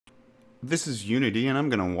This is Unity, and I'm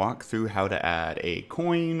going to walk through how to add a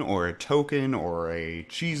coin or a token or a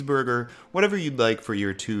cheeseburger, whatever you'd like for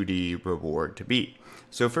your 2D reward to be.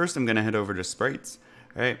 So first I'm going to head over to sprites,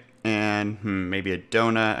 right? And maybe a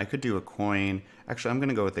donut. I could do a coin. Actually, I'm going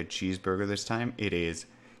to go with a cheeseburger this time. It is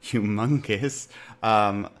humongous.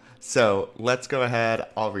 So let's go ahead.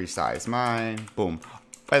 I'll resize mine. Boom.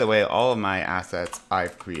 By the way, all of my assets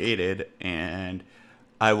I've created, and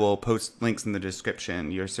I will post links in the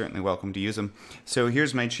description. You're certainly welcome to use them. So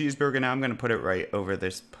here's my cheeseburger. Now I'm going to put it right over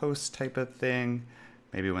this post type of thing.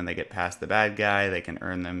 Maybe when they get past the bad guy, they can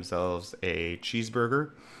earn themselves a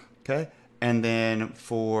cheeseburger. Okay. And then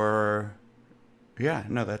for, yeah,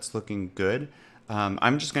 no, that's looking good.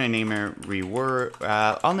 I'm just going to name it reward.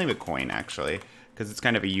 I'll name it coin actually, because it's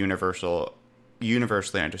kind of a universally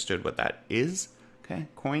understood what that is. Okay.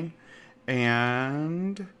 Coin.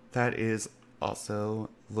 And that is also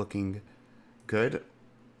looking good.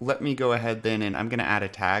 Let me go ahead then, and I'm going to add a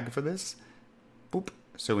tag for this. Boop.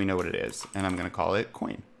 So we know what it is. And I'm going to call it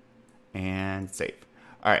coin. And save.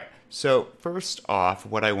 All right. So first off,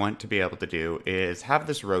 what I want to be able to do is have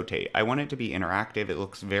this rotate. I want it to be interactive. It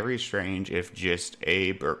looks very strange if just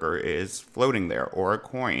a burger is floating there or a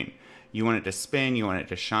coin. You want it to spin. You want it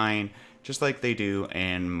to shine, just like they do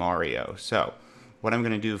in Mario. So what I'm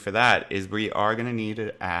going to do for that is we are going to need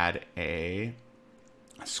to add a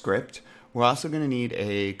script. We're also going to need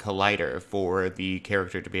a collider for the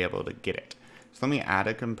character to be able to get it. So let me add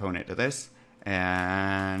a component to this,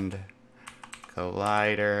 and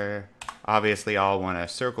collider. Obviously, I'll want a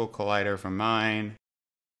circle collider for mine.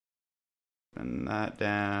 Spin that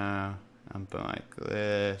down, something like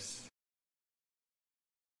this.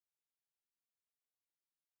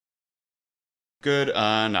 Good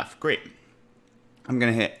enough. Great. I'm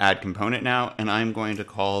going to hit add component now, and I'm going to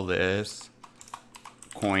call this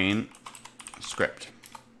coin script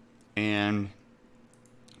and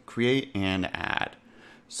create and add.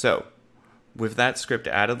 So with that script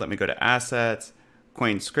added, let me go to assets,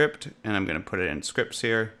 coin script, and I'm going to put it in scripts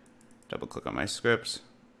here. Double click on my scripts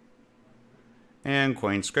and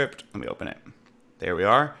coin script. Let me open it. There we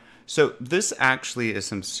are. So this actually is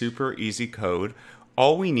some super easy code.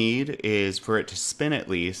 All we need is for it to spin at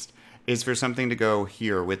least is for something to go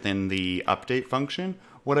here within the update function.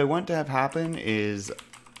 What I want to have happen is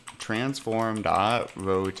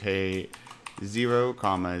transform.rotate 0,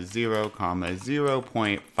 0,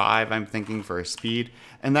 0.5, I'm thinking for a speed.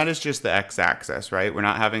 And that is just the x-axis, right? We're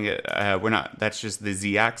not having it, that's just the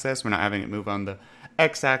z-axis. We're not having it move on the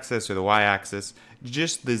x-axis or the y-axis,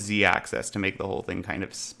 just the z-axis to make the whole thing kind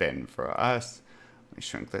of spin for us. Let me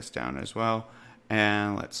shrink this down as well.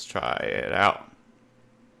 And let's try it out.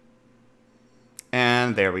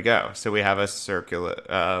 And there we go. So we have a circular,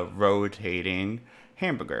 rotating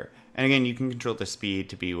hamburger. And again, you can control the speed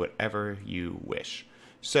to be whatever you wish.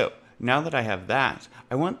 So now that I have that,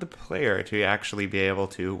 I want the player to actually be able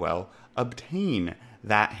to, well, obtain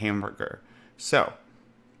that hamburger. So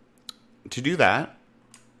to do that,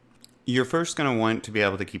 you're first going to want to be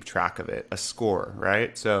able to keep track of it, a score,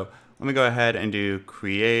 right? So let me go ahead and do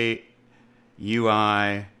create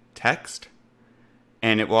UI text.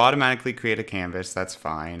 And it will automatically create a canvas. That's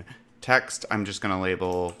fine. Text, I'm just going to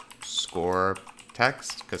label score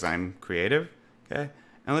text because I'm creative. Okay.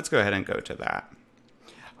 And let's go ahead and go to that.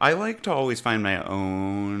 I like to always find my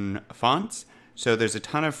own fonts. So there's a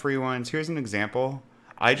ton of free ones. Here's an example.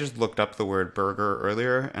 I just looked up the word burger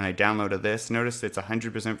earlier and I downloaded this. Notice it's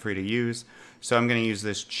 100% free to use. So I'm going to use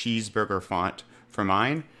this cheeseburger font for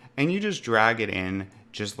mine. And you just drag it in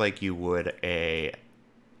just like you would a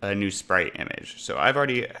new sprite image. So I've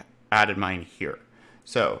already added mine here.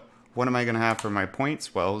 So what am I going to have for my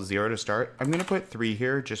points? Well, 0 to start. I'm going to put 3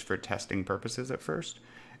 here just for testing purposes at first.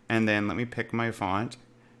 And then let me pick my font.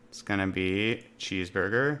 It's going to be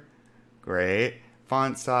cheeseburger. Great.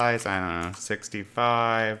 Font size, I don't know,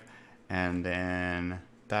 65. And then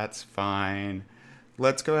that's fine.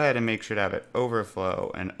 Let's go ahead and make sure to have it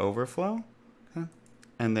overflow and overflow. Okay.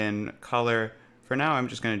 And then color. For now, I'm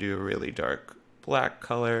just going to do a really dark black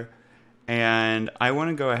color, and I want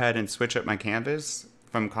to go ahead and switch up my canvas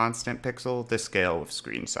from constant pixel to scale with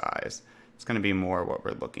screen size. It's going to be more what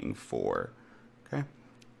we're looking for. Okay,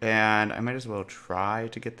 and I might as well try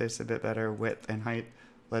to get this a bit better width and height.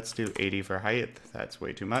 Let's do 80 for height. That's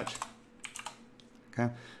way too much.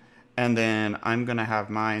 Okay, and then I'm going to have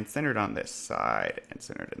mine centered on this side and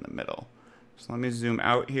centered in the middle. So let me zoom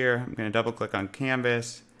out here. I'm going to double click on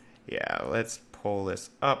canvas. Yeah, let's pull this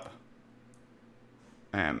up.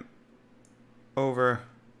 Over,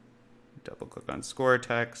 double click on score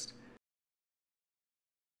text.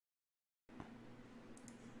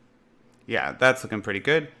 Yeah, that's looking pretty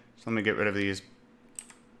good. So let me get rid of these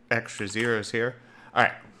extra zeros here. All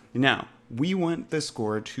right, now we want the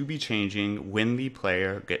score to be changing when the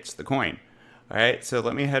player gets the coin. All right, so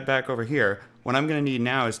let me head back over here. What I'm going to need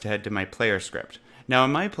now is to head to my player script. Now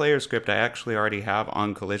in my player script, I actually already have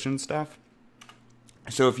on collision stuff.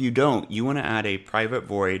 So if you don't, you want to add a private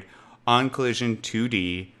void on collision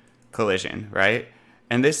 2D collision, right?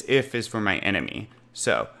 And this if is for my enemy.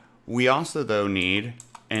 So we also though need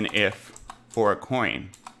an if for a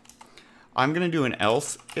coin. I'm going to do an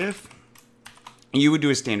else if. You would do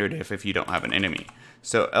a standard if you don't have an enemy.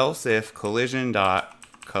 So else if collision dot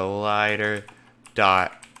collider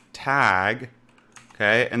dot tag.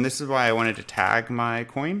 Okay, and this is why I wanted to tag my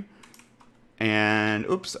coin. And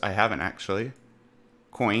oops, I haven't actually.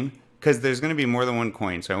 Coin, because there's going to be more than one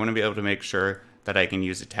coin, so I want to be able to make sure that I can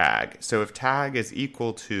use a tag. So if tag is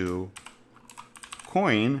equal to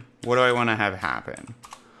coin, what do I want to have happen?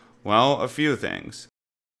 Well, a few things.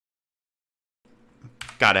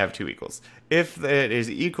 Gotta have two equals. If it is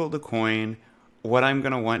equal to coin, what I'm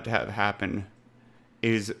going to want to have happen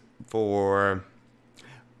is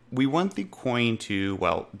we want the coin to,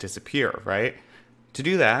 well, disappear, right? To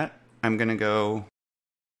do that, I'm going to go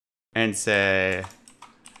and say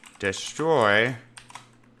destroy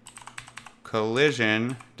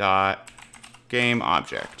collision dot game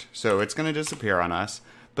object. So it's going to disappear on us,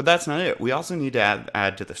 but that's not it. We also need to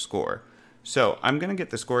add to the score. So I'm going to get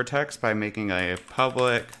the score text by making a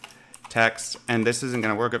public text, and this isn't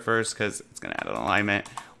going to work at first because it's going to add an alignment.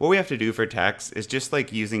 What we have to do for text is just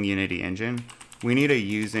like using Unity Engine. We need a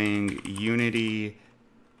using Unity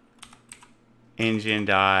Engine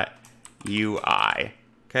dot UI.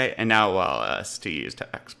 Okay, and now allow us to use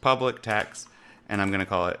text, public text, and I'm going to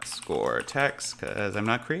call it score text because I'm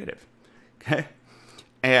not creative. Okay,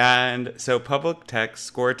 and so public text,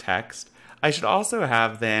 score text. I should also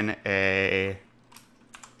have then a,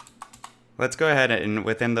 let's go ahead and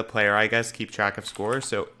within the player, I guess, keep track of score.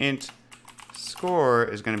 So int score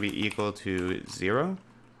is going to be equal to 0.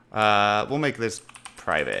 We'll make this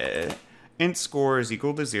private. Int score is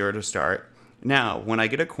equal to 0 to start. Now, when I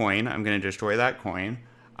get a coin, I'm going to destroy that coin.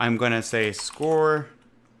 I'm going to say score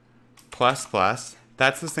plus plus.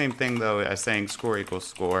 That's the same thing, though, as saying score equals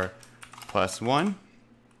score plus 1.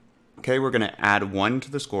 Okay, we're going to add 1 to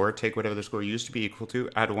the score, take whatever the score used to be equal to,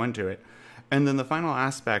 add 1 to it. And then the final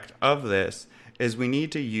aspect of this is we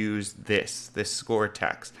need to use this score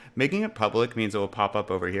text. Making it public means it will pop up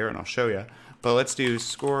over here, and I'll show you. But let's do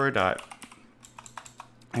score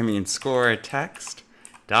text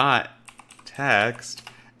dot text,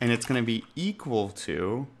 and it's going to be equal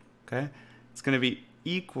to, okay? It's going to be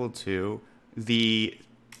equal to the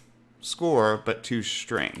score, but to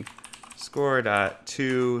string. Score dot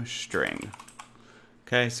to string.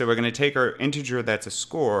 Okay, so we're going to take our integer that's a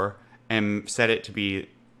score and set it to be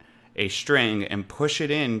a string and push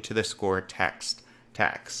it into the score text.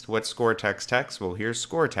 What's score text? Well, here's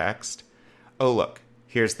score text. Oh, look,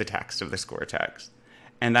 here's the text of the score text.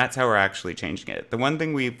 And that's how we're actually changing it. The one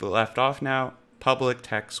thing we've left off now, public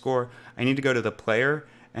text score, I need to go to the player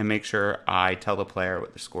and make sure I tell the player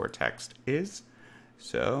what the score text is.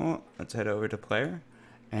 So let's head over to player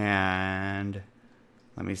and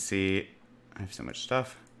let me see. I have so much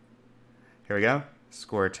stuff. Here we go.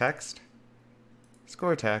 Score text.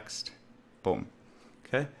 Boom.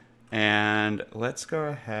 Okay. And let's go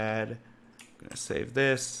ahead. I'm going to save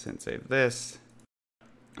this and save this.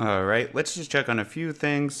 All right, let's just check on a few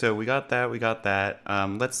things. So we got that.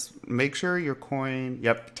 Let's make sure your coin,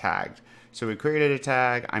 yep, tagged. So we created a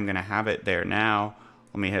tag. I'm going to have it there now.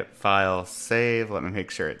 Let me hit file, save. Let me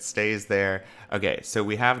make sure it stays there. Okay, so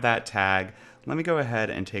we have that tag. Let me go ahead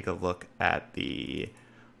and take a look at the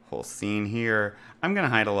whole scene here. I'm going to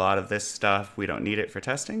hide a lot of this stuff. We don't need it for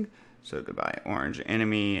testing. So goodbye, orange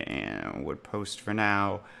enemy, and wood post for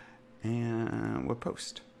now. And wood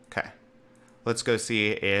post. Okay. Let's go see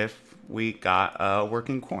if we got a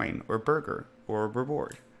working coin or burger or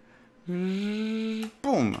reward.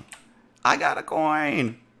 Boom. I got a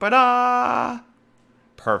coin. Ba-da!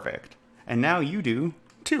 Perfect. And now you do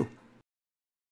too.